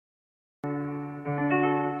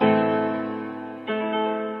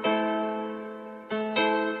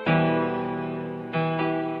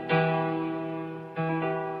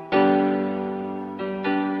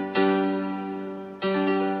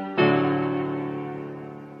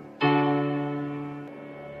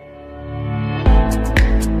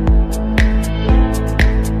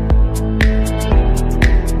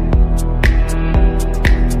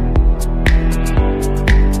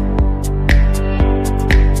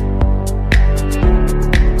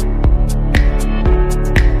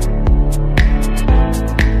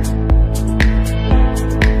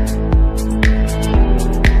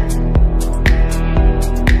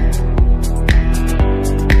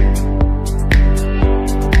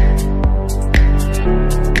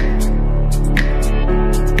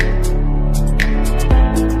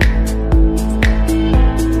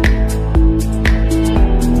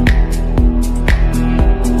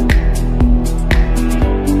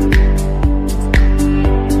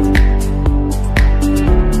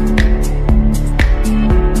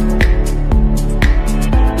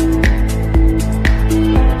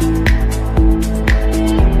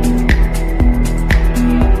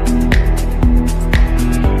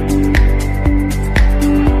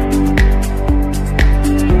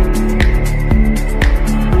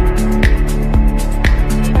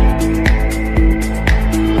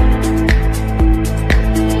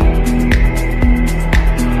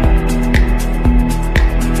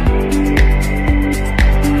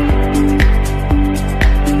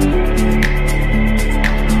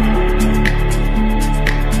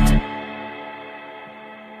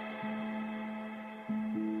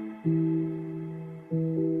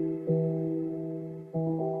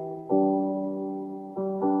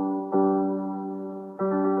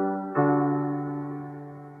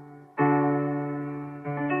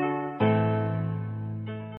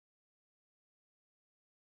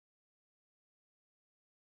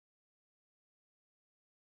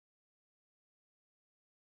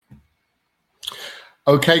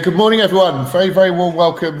Okay, good morning, everyone. Very, very warm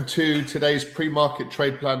welcome to today's pre-market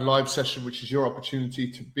trade plan live session, which is your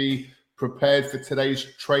opportunity to be prepared for today's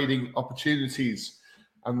trading opportunities.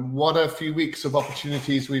 And what a few weeks of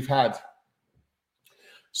opportunities we've had.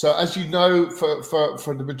 So as you know,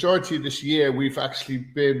 for the majority of this year, we've actually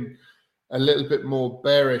been a little bit more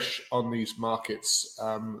bearish on these markets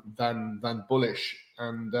than bullish.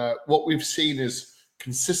 And what we've seen is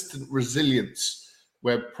consistent resilience,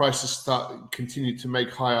 where prices continue to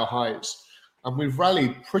make higher highs. And we've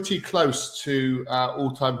rallied pretty close to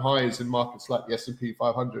all-time highs in markets like the S&P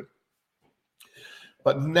 500.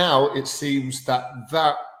 But now it seems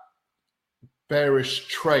that bearish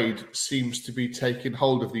trade seems to be taking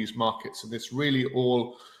hold of these markets. And it's really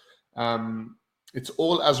all, it's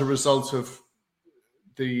all as a result of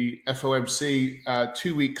the FOMC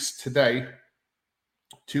 2 weeks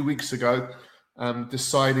ago,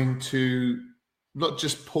 deciding to not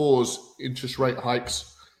just pause interest rate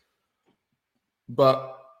hikes,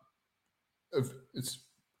 but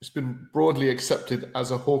it's been broadly accepted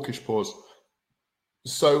as a hawkish pause.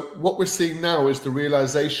 So what we're seeing now is the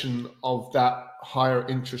realization of that higher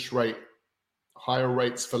interest rate, higher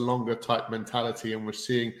rates for longer type mentality, and we're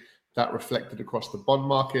seeing that reflected across the bond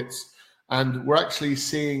markets. And we're actually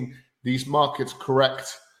seeing these markets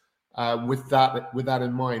correct with that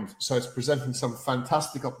in mind. So it's presenting some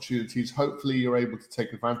fantastic opportunities. Hopefully you're able to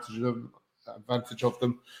take advantage of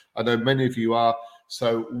them. I know many of you are,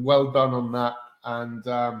 so well done on that.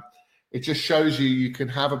 And it just shows you can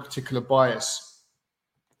have a particular bias.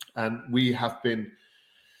 And we have been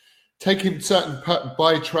taking certain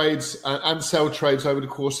buy trades and sell trades over the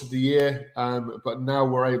course of the year, but now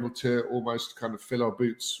we're able to almost kind of fill our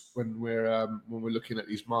boots when we're looking at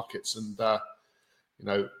these markets. And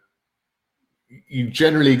you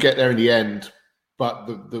generally get there in the end, but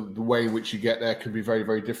the way in which you get there can be very,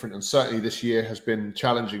 very different. And certainly this year has been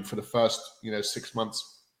challenging for the first 6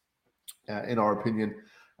 months, in our opinion.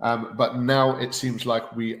 But now it seems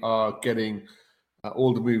like we are getting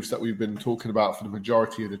all the moves that we've been talking about for the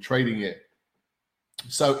majority of the trading year.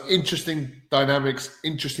 So interesting dynamics,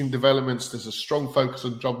 interesting developments. There's a strong focus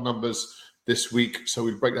on job numbers this week. So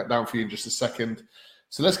we'll break that down for you in just a second.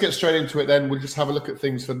 So let's get straight into it then. We'll just have a look at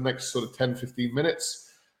things for the next sort of 10, 15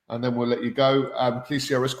 minutes, and then we'll let you go. Please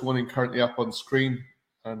see our risk warning currently up on screen.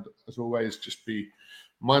 And as always, just be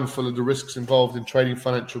mindful of the risks involved in trading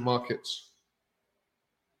financial markets.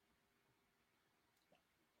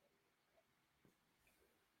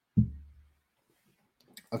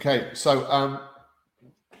 Okay, so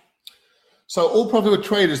all profitable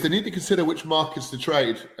traders, they need to consider which markets to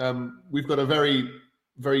trade. We've got a very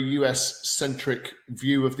US-centric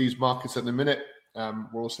view of these markets at the minute.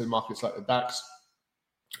 We're also in markets like the DAX.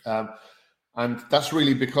 And that's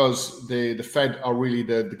really because the Fed are really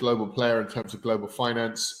the global player in terms of global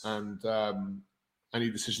finance, and any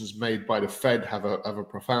decisions made by the Fed have a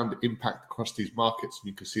profound impact across these markets.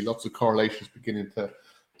 And you can see lots of correlations beginning to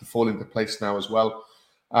fall into place now as well.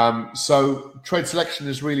 So trade selection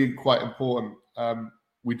is really quite important.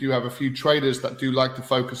 We do have a few traders that do like to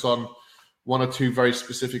focus on one or two very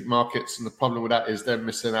specific markets, and the problem with that is they're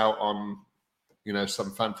missing out on some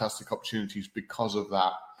fantastic opportunities because of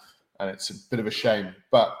that, and it's a bit of a shame.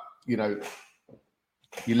 But you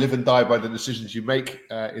live and die by the decisions you make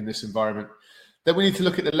in this environment. Then we need to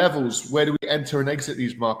look at the levels. Where do we enter and exit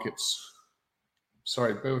these markets?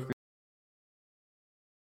 Sorry, bear with me.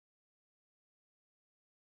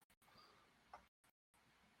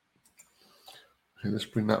 Okay, let's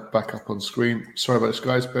bring that back up on screen. Sorry about this,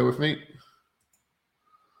 guys. Bear with me.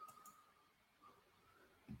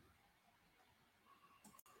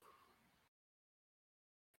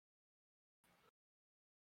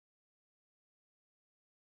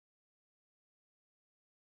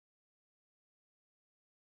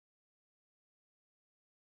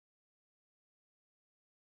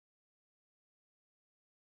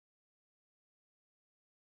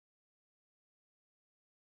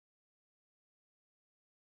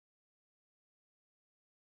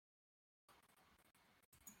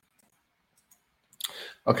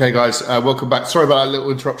 Okay, guys, welcome back. Sorry about that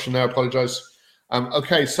little interruption there. I apologize.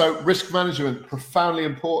 Okay, so risk management, profoundly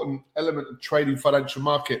important element of trading financial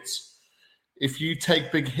markets. If you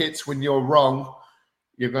take big hits when you're wrong,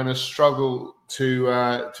 you're going to struggle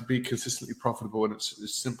to be consistently profitable, and it's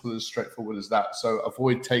as simple and straightforward as that. So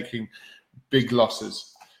avoid taking big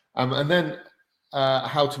losses. And then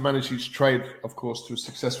how to manage each trade, of course, to a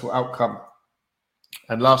successful outcome.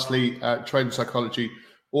 And lastly, trading psychology.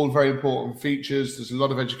 All very important features. There's a lot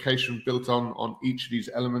of education built on each of these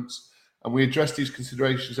elements. And we address these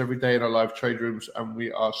considerations every day in our live trade rooms, and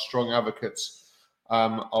we are strong advocates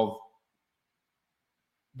of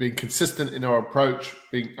being consistent in our approach,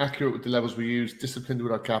 being accurate with the levels we use, disciplined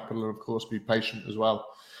with our capital, and of course, be patient as well.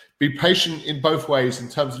 Be patient in both ways in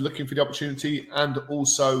terms of looking for the opportunity, and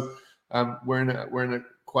also we're in a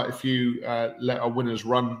quite a few let our winners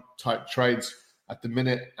run type trades at the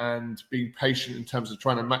minute, and being patient in terms of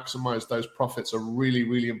trying to maximize those profits are really,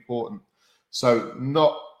 really important. So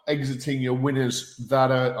not exiting your winners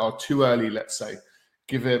that are too early, let's say.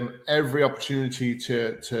 Give them every opportunity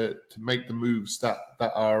to make the moves that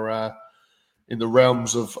are in the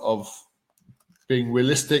realms of being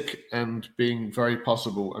realistic and being very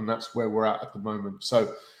possible, and that's where we're at the moment.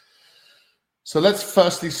 So let's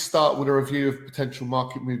firstly start with a review of potential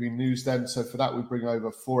market moving news then. So for that, we bring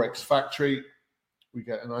over Forex Factory. We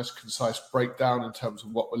get a nice concise breakdown in terms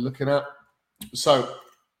of what we're looking at. So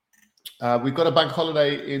we've got a bank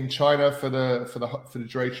holiday in China for the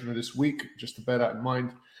duration of this week, just to bear that in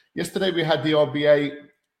mind. Yesterday we had the RBA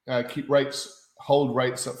hold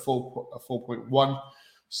rates at 4.1.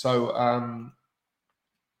 So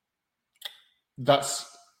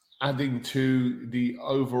that's adding to the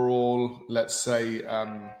overall, let's say,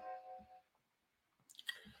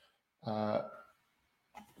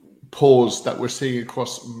 pause that we're seeing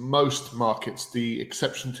across most markets. The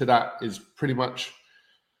exception to that is pretty much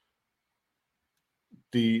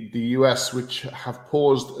the US, which have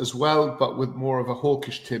paused as well, but with more of a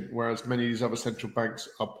hawkish tint, whereas many of these other central banks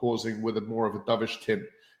are pausing with more of a dovish tint.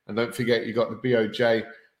 And don't forget, you got the BOJ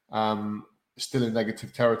still in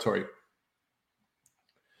negative territory.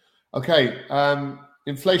 Okay,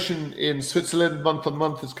 inflation in Switzerland month on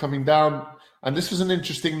month is coming down. And this was an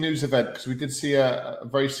interesting news event because we did see a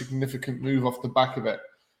very significant move off the back of it.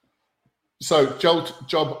 So Jolt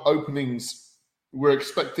job openings, we're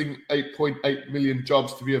expecting 8.8 million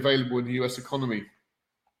jobs to be available in the US economy.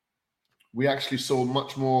 We actually saw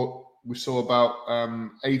much more. We saw about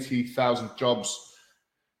 80,000 jobs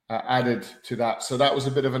added to that. So that was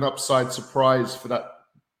a bit of an upside surprise for that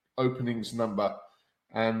openings number.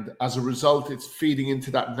 And as a result, it's feeding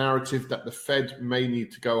into that narrative that the Fed may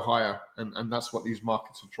need to go higher. And that's what these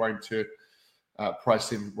markets are trying to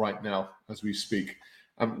price in right now as we speak.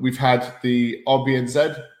 We've had the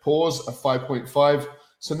RBNZ pause at 5.5.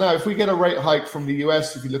 So now if we get a rate hike from the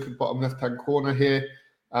US, if you look at the bottom left-hand corner here,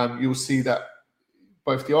 you'll see that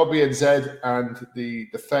both the RBNZ and the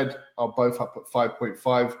Fed are both up at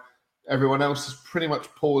 5.5. Everyone else is pretty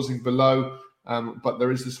much pausing below. But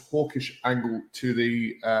there is this hawkish angle to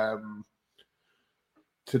the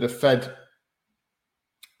Fed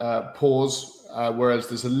pause, whereas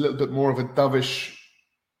there's a little bit more of a dovish,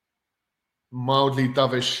 mildly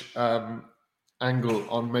dovish angle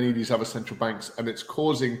on many of these other central banks, and it's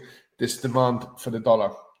causing this demand for the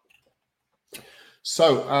dollar.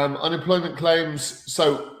 So unemployment claims.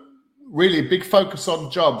 So really a big focus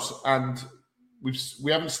on jobs, and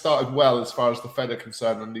we haven't started well as far as the Fed are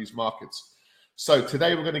concerned on these markets. So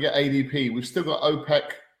today we're going to get ADP. We've still got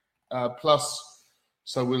OPEC plus,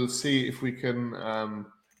 so we'll see if we can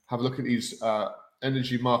have a look at these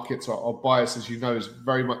energy markets. Our bias, as you know, is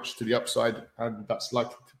very much to the upside, and that's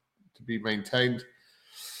likely to be maintained.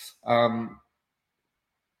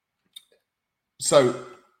 So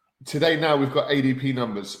today now we've got ADP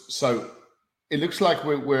numbers. So it looks like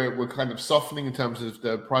we're kind of softening in terms of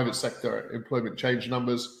the private sector employment change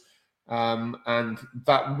numbers. And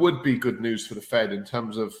that would be good news for the Fed in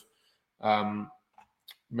terms of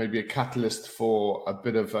maybe a catalyst for a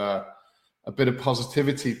bit of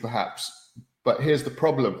positivity, perhaps. But here's the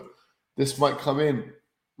problem: this might come in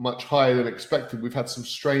much higher than expected. We've had some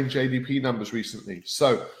strange ADP numbers recently,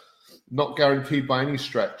 so not guaranteed by any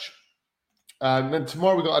stretch. And then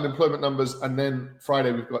tomorrow we've got unemployment numbers, and then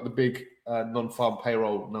Friday we've got the big non-farm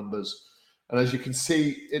payroll numbers. And as you can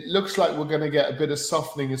see, it looks like we're going to get a bit of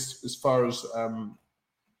softening as far as the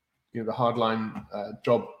hardline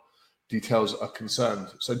job details are concerned.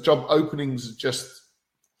 So job openings are just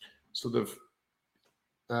sort of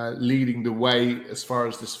leading the way as far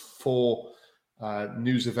as this 4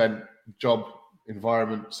 news event job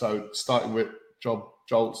environment. So starting with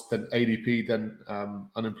Jolt, then ADP, then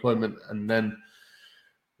unemployment, and then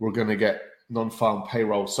we're going to get non-farm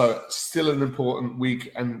payroll. So still an important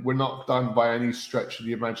week, and we're not done by any stretch of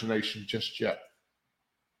the imagination just yet.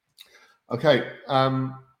 Okay,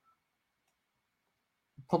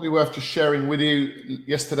 probably worth just sharing with you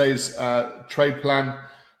yesterday's trade plan.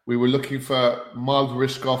 We were looking for mild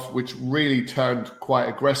risk off, which really turned quite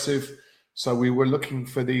aggressive. So we were looking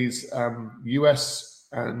for these US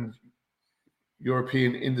and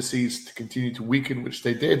European indices to continue to weaken, which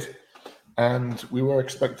they did. And we were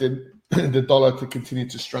expecting the dollar to continue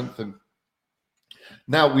to strengthen.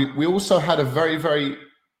 Now, we also had a very, very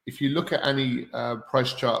if you look at any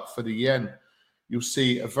price chart for the yen, you'll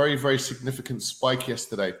see a very, very significant spike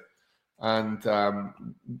yesterday. And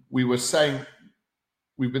we've been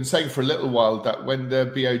saying for a little while that when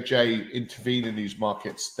the BOJ intervene in these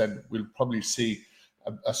markets, then we'll probably see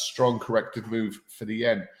a strong corrective move for the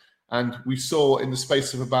yen. And we saw in the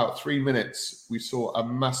space of about 3 minutes, we saw a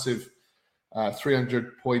massive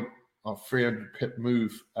 300 pip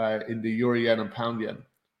move in the euro yen and pound yen.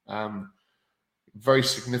 Very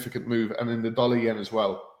significant move, and in the dollar yen as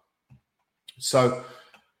well. So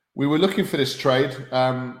we were looking for this trade,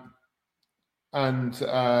 and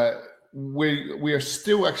we are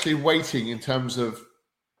still actually waiting in terms of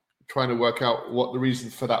trying to work out what the reason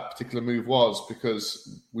for that particular move was,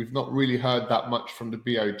 because we've not really heard that much from the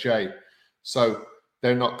BOJ. So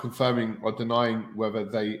they're not confirming or denying whether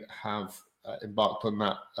they have embarked on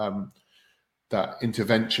that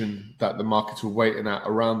intervention that the markets were waiting at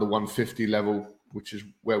around the 150 level, which is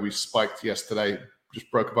where we spiked yesterday, just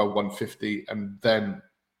broke above 150 and then,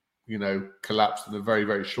 collapsed in a very,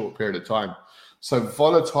 very short period of time. So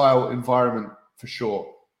volatile environment for sure.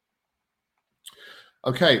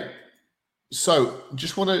 Okay, so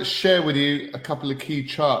just want to share with you a couple of key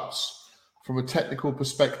charts from a technical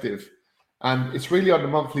perspective. And it's really on the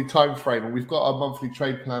monthly time frame. And we've got our monthly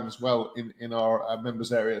trade plan as well in our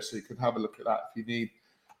members area, so you can have a look at that if you need.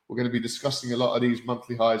 We're going to be discussing a lot of these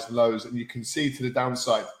monthly highs and lows, and you can see to the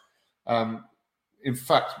downside. In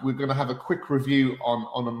fact, we're going to have a quick review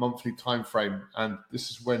on a monthly time frame, and this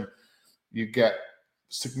is when you get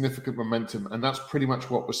significant momentum, and that's pretty much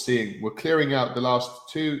what we're seeing. We're clearing out the last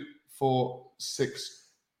 2, 4, 6,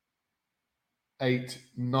 8,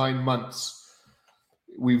 9 months.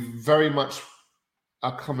 We very much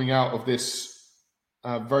are coming out of this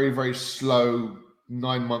very, very slow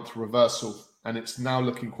 9-month reversal, and it's now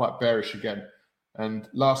looking quite bearish again. And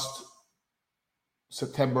last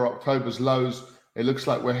September, October's lows, it looks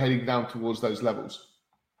like we're heading down towards those levels.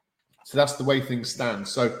 So that's the way things stand.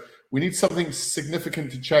 So we need something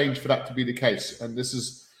significant to change for that to be the case. And this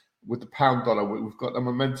is with the pound dollar. We've got a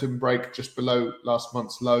momentum break just below last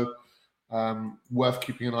month's low, worth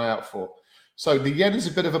keeping an eye out for. So the yen is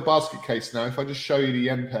a bit of a basket case now. If I just show you the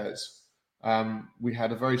yen pairs, we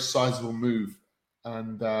had a very sizable move,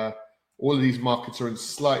 and all of these markets are in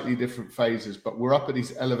slightly different phases, but we're up at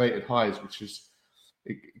these elevated highs, which is,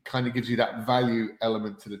 it kind of gives you that value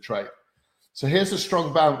element to the trade. So here's a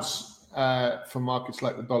strong bounce for markets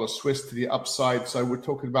like the dollar Swiss to the upside. So we're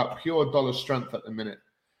talking about pure dollar strength at the minute.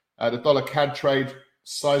 The dollar CAD trade,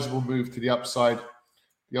 sizable move to the upside.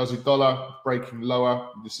 The Aussie dollar breaking lower.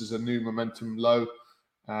 This is a new momentum low.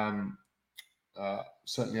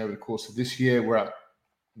 Certainly over the course of this year, we're at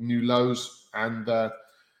new lows, and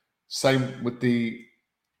same with the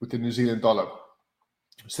New Zealand dollar.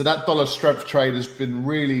 So that dollar strength trade has been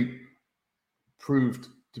really proved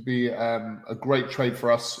to be a great trade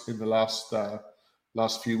for us in the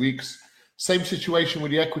last few weeks. Same situation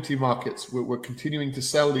with the equity markets. We're continuing to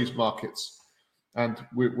sell these markets. And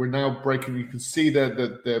we're now breaking. You can see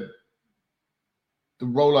the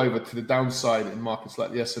rollover to the downside in markets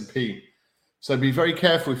like the S&P. So be very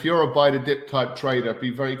careful. If you're a buy the dip type trader,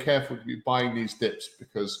 be very careful to be buying these dips,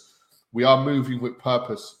 because we are moving with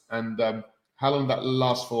purpose. And how long that will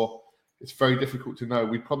last for, it's very difficult to know.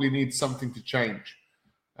 We probably need something to change.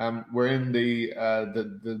 We're in the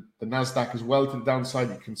NASDAQ as well to the downside.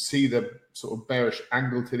 You can see the sort of bearish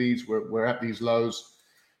angle to these. We're at these lows.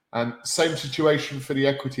 And same situation for the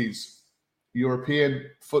equities. European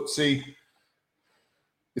FTSE,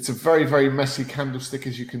 it's a very, very messy candlestick,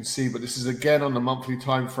 as you can see, but this is again on the monthly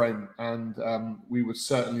time frame, and we would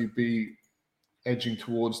certainly be edging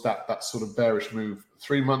towards that sort of bearish move.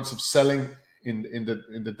 3 months of selling in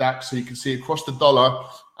the DAX. So you can see across the dollar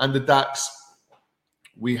and the DAX,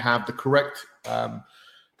 we have the correct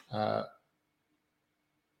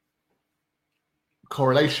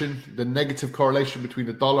correlation, the negative correlation between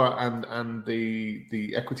the dollar and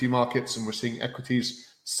the equity markets, and we're seeing equities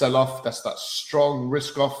sell off. That's that strong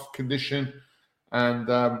risk off condition, and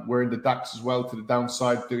we're in the DAX as well to the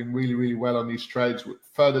downside, doing really, really well on these trades with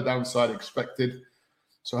further downside expected.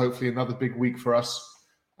 So hopefully another big week for us.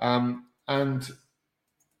 And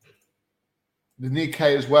the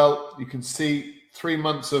Nikkei as well, you can see 3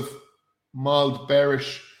 months of mild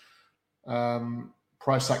bearish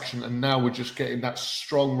price action, and now we're just getting that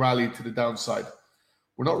strong rally to the downside.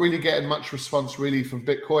 We're not really getting much response really from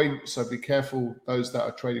Bitcoin, so be careful those that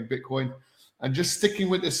are trading Bitcoin. And just sticking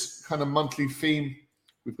with this kind of monthly theme,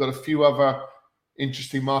 we've got a few other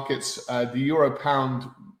interesting markets. The euro pound,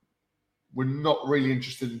 we're not really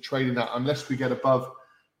interested in trading that unless we get above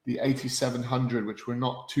the 8,700, which we're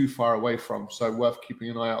not too far away from, so worth keeping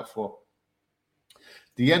an eye out for.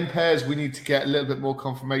 The yen pairs, we need to get a little bit more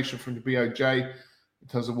confirmation from the BOJ in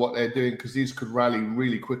terms of what they're doing, because these could rally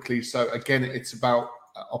really quickly. So again, it's about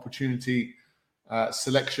opportunity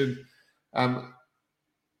selection.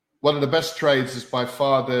 One of the best trades is by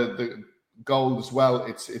far the gold as well.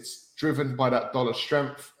 It's driven by that dollar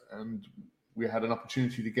strength, and we had an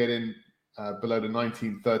opportunity to get in below the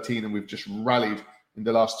 1913, and we've just rallied in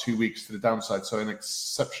the last 2 weeks to the downside. So an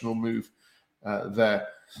exceptional move there.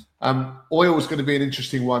 Oil is going to be an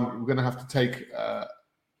interesting one. We're going to have to take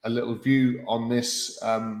a little view on this.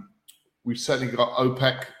 We've certainly got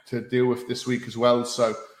OPEC to deal with this week as well.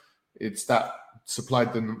 So it's that supply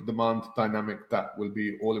demand dynamic that will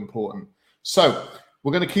be all important. So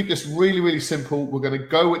we're going to keep this really, really simple. We're going to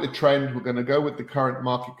go with the trend. We're going to go with the current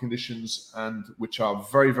market conditions, and which are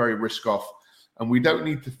very, very risk off. And we don't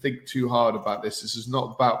need to think too hard about this. This is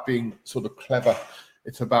not about being sort of clever.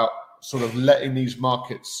 It's about sort of letting these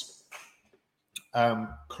markets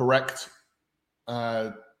correct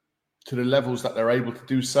to the levels that they're able to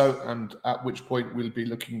do so, and at which point we'll be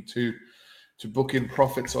looking to book in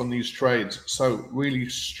profits on these trades. So really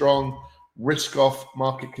strong risk-off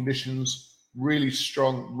market conditions, really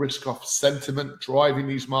strong risk-off sentiment driving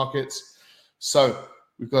these markets. So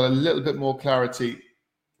we've got a little bit more clarity.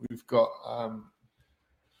 We've got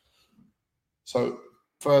so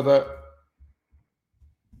further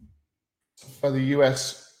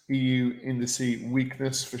US EU indice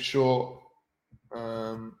weakness for sure.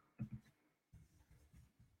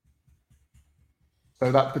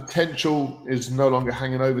 So that potential is no longer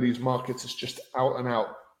hanging over these markets. It's just out and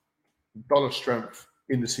out dollar strength,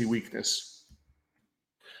 indice weakness.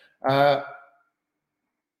 We're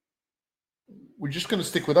just going to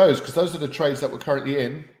stick with those because those are the trades that we're currently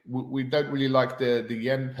in. We don't really like the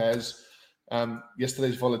yen pairs.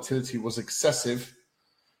 Yesterday's volatility was excessive,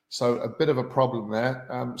 so a bit of a problem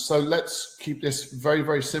there. So let's keep this very,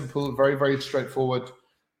 very simple, very, very straightforward.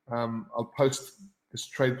 I'll post this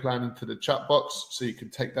trade plan into the chat box so you can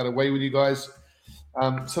take that away with you guys.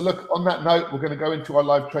 So look, on that note, we're going to go into our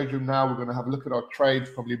live trade room now. We're going to have a look at our trades,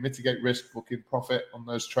 probably mitigate risk, book in profit on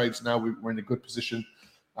those trades now. We're in a good position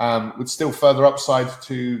with still further upside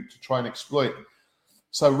to try and exploit.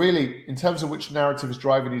 So really, in terms of which narrative is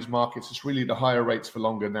driving these markets, it's really the higher rates for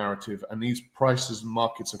longer narrative. And these prices and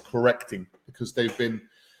markets are correcting because they've been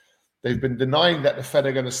denying that the Fed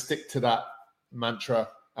are going to stick to that mantra.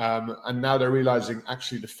 And now they're realizing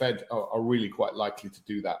actually the Fed are really quite likely to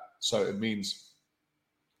do that. So it means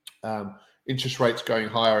interest rates going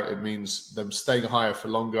higher. It means them staying higher for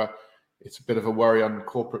longer. It's a bit of a worry on the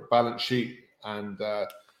corporate balance sheet. And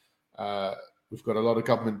we've got a lot of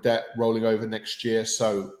government debt rolling over next year.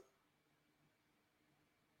 So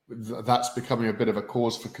that's becoming a bit of a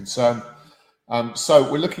cause for concern. So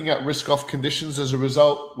we're looking at risk-off conditions as a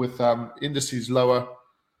result, with indices lower,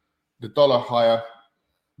 the dollar higher,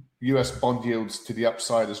 US bond yields to the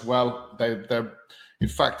upside as well. They're in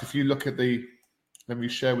fact, if you look at let me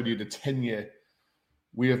share with you the 10-year.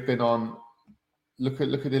 We have been on. Look at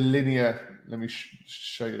the linear. Let me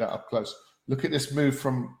show you that up close. Look at this move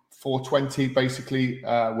from 420. Basically,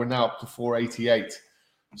 we're now up to 488.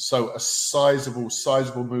 So a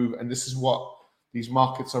sizable move, and this is what these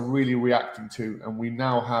markets are really reacting to. And we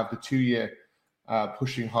now have the 2-year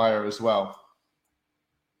pushing higher as well.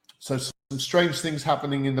 So some strange things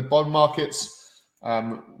happening in the bond markets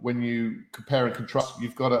when you compare and contrast.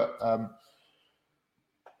 You've got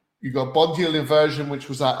bond yield inversion, which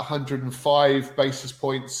was at 105 basis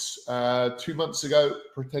points 2 months ago,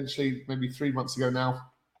 potentially maybe 3 months ago now,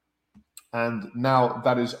 and now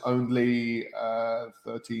that is only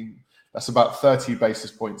 13. That's about 30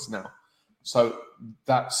 basis points now. So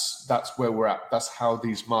that's where we're at. That's how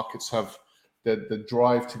these markets have. The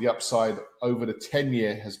drive to the upside over the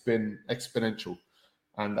 10-year has been exponential,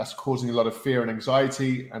 and that's causing a lot of fear and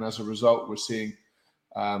anxiety. And as a result, we're seeing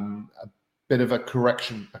a bit of a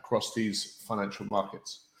correction across these financial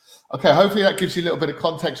markets. Okay, hopefully that gives you a little bit of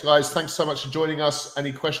context, guys. Thanks so much for joining us.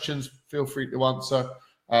 Any questions, feel free to answer.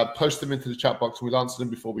 Post them into the chat box, and we'll answer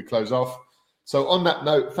them before we close off. So on that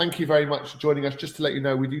note, thank you very much for joining us. Just to let you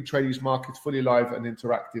know, we do trade these markets fully live and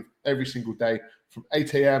interactive every single day from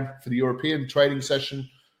 8 a.m. for the European trading session.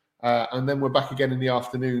 And then we're back again in the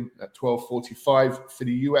afternoon at 12:45 for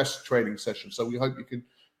the US trading session. So we hope you can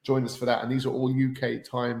join us for that. And these are all UK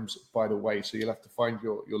times, by the way. So you'll have to find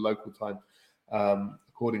your local time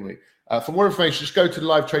accordingly. For more information, just go to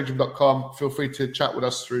livetraderoom.com. Feel free to chat with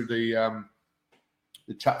us through the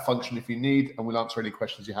chat function if you need, and we'll answer any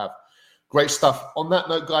questions you have. Great stuff. On that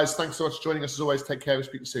note, guys, thanks so much for joining us as always. Take care. We'll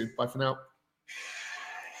speak to you soon. Bye for now.